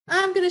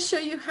going to show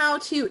you how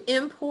to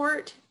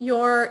import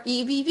your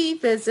EVV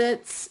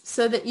visits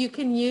so that you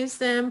can use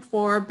them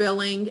for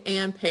billing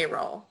and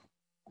payroll.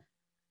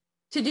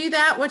 To do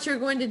that, what you're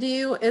going to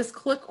do is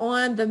click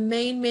on the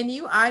main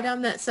menu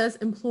item that says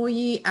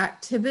Employee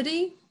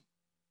Activity.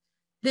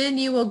 Then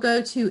you will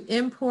go to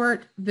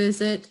Import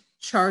Visit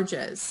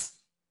Charges.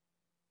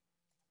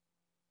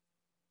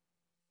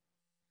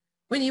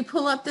 When you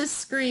pull up this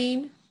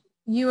screen,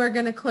 you are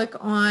going to click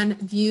on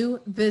View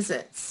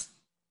Visits.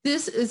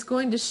 This is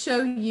going to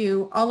show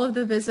you all of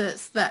the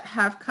visits that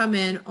have come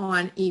in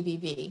on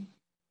EVV.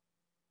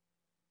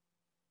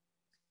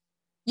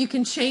 You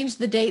can change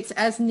the dates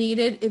as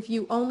needed if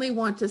you only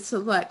want to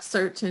select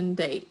certain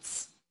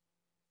dates.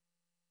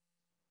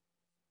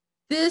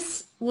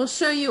 This will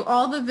show you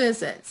all the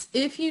visits.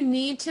 If you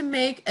need to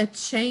make a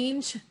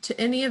change to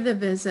any of the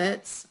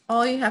visits,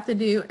 all you have to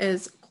do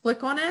is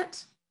click on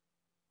it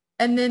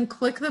and then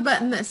click the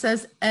button that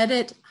says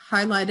Edit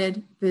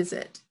Highlighted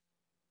Visit.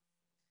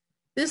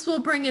 This will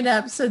bring it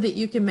up so that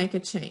you can make a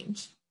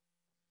change.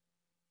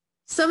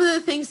 Some of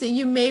the things that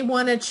you may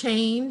want to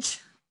change,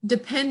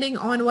 depending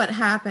on what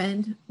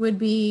happened, would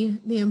be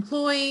the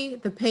employee,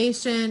 the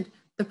patient,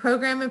 the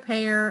program and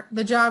payer,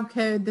 the job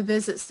code, the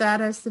visit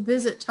status, the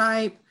visit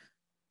type,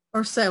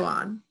 or so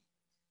on.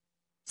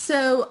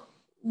 So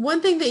one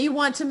thing that you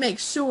want to make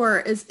sure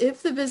is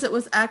if the visit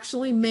was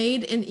actually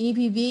made in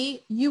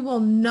EVV, you will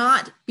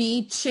not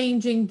be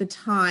changing the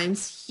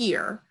times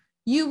here.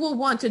 You will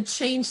want to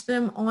change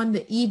them on the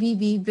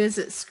EVV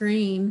visit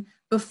screen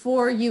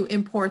before you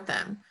import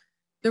them.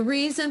 The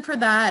reason for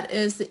that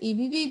is the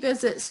EVV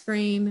visit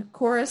screen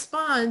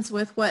corresponds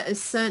with what is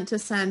sent to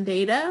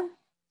SendData.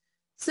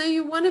 So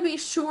you want to be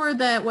sure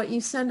that what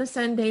you send to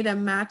SendData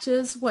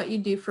matches what you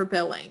do for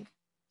billing.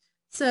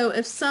 So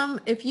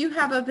if you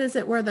have a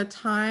visit where the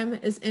time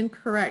is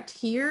incorrect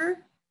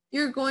here,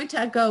 you're going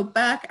to go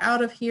back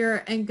out of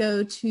here and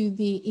go to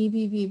the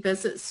EVV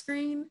visit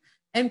screen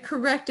and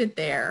correct it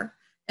there.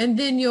 And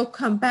then you'll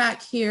come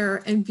back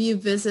here and view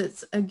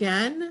visits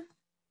again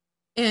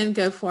and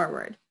go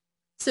forward.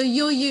 So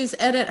you'll use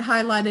Edit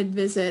Highlighted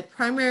Visit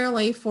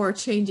primarily for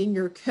changing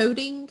your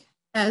coding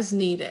as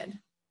needed.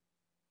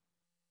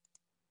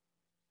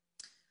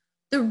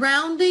 The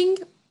rounding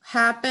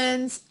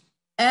happens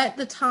at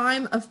the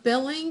time of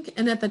billing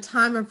and at the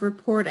time of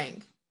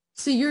reporting.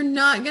 So you're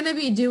not going to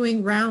be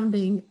doing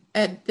rounding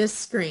at this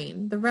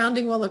screen. The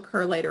rounding will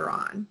occur later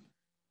on.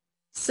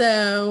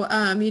 So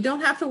you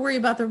don't have to worry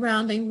about the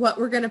rounding. What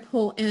we're going to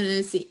pull in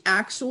is the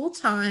actual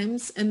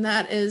times, and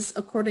that is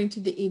according to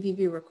the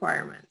EVV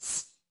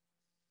requirements.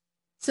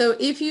 So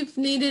if you've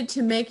needed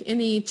to make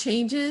any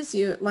changes,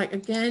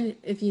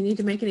 if you need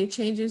to make any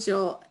changes,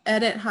 you'll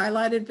edit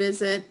highlighted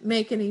visit,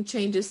 make any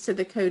changes to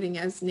the coding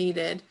as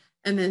needed,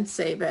 and then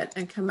save it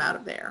and come out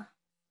of there.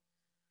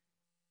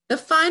 The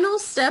final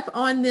step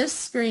on this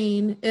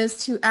screen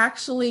is to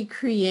actually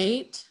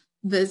create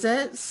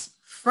visits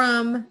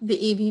from the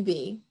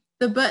EVV.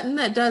 The button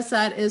that does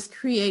that is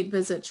Create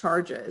Visit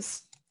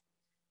Charges.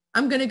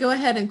 I'm going to go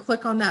ahead and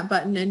click on that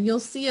button and you'll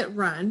see it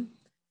run.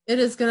 It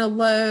is going to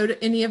load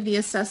any of the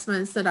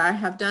assessments that I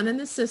have done in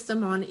the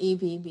system on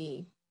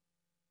EVV.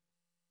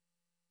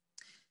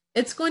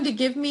 It's going to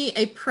give me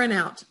a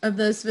printout of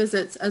those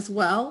visits as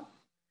well.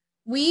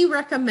 We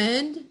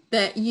recommend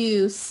that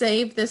you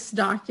save this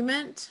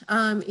document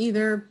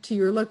either to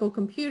your local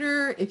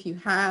computer. If you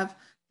have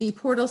the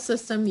portal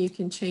system, you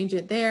can change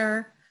it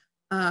there.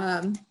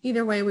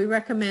 Either way, we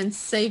recommend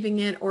saving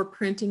it or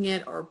printing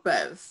it or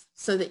both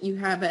so that you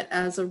have it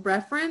as a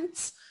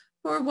reference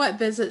for what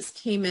visits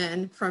came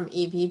in from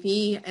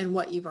EVV and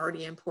what you've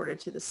already imported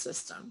to the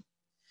system.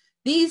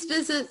 These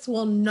visits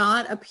will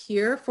not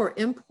appear for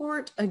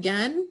import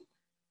again.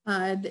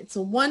 It's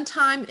a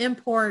one-time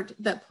import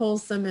that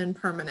pulls them in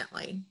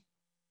permanently.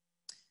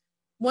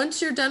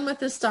 Once you're done with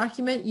this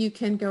document, you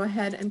can go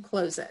ahead and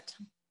close it.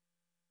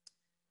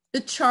 The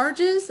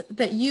charges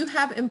that you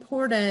have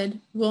imported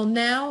will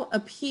now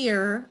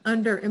appear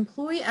under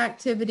Employee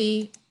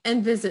Activity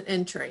and Visit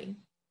Entry.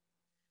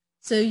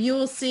 So you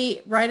will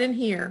see right in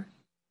here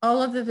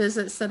all of the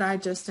visits that I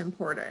just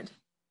imported.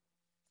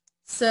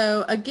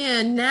 So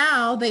again,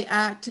 now they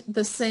act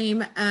the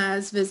same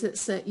as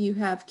visits that you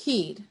have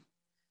keyed.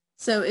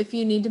 So if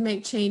you need to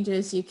make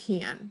changes, you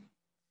can.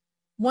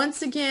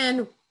 Once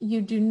again,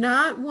 you do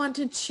not want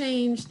to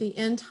change the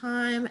in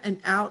time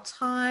and out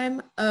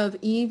time of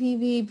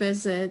EVV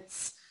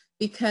visits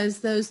because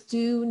those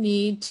do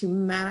need to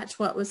match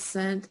what was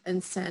sent in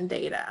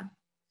SendData.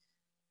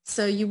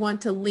 So you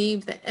want to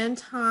leave the in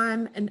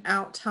time and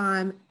out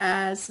time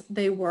as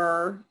they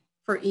were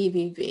for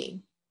EVV.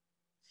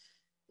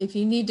 If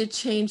you need to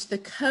change the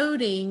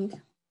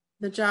coding,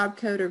 the job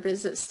code or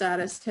visit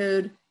status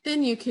code,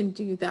 then you can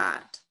do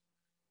that.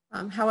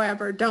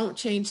 However, don't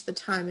change the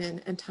time in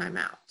and time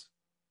out.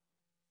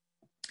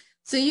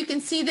 So you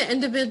can see the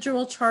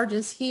individual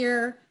charges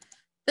here.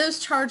 Those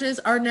charges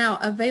are now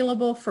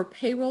available for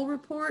payroll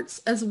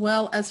reports as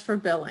well as for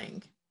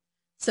billing.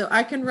 So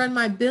I can run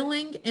my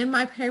billing and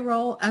my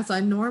payroll as I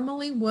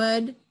normally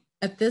would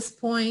at this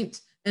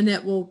point and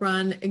it will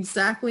run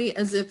exactly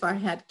as if I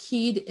had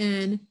keyed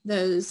in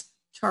those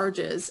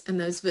charges and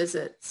those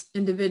visits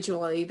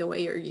individually the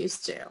way you're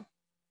used to.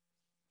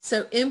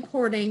 So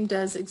importing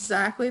does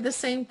exactly the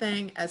same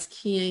thing as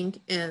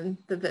keying in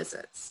the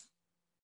visits.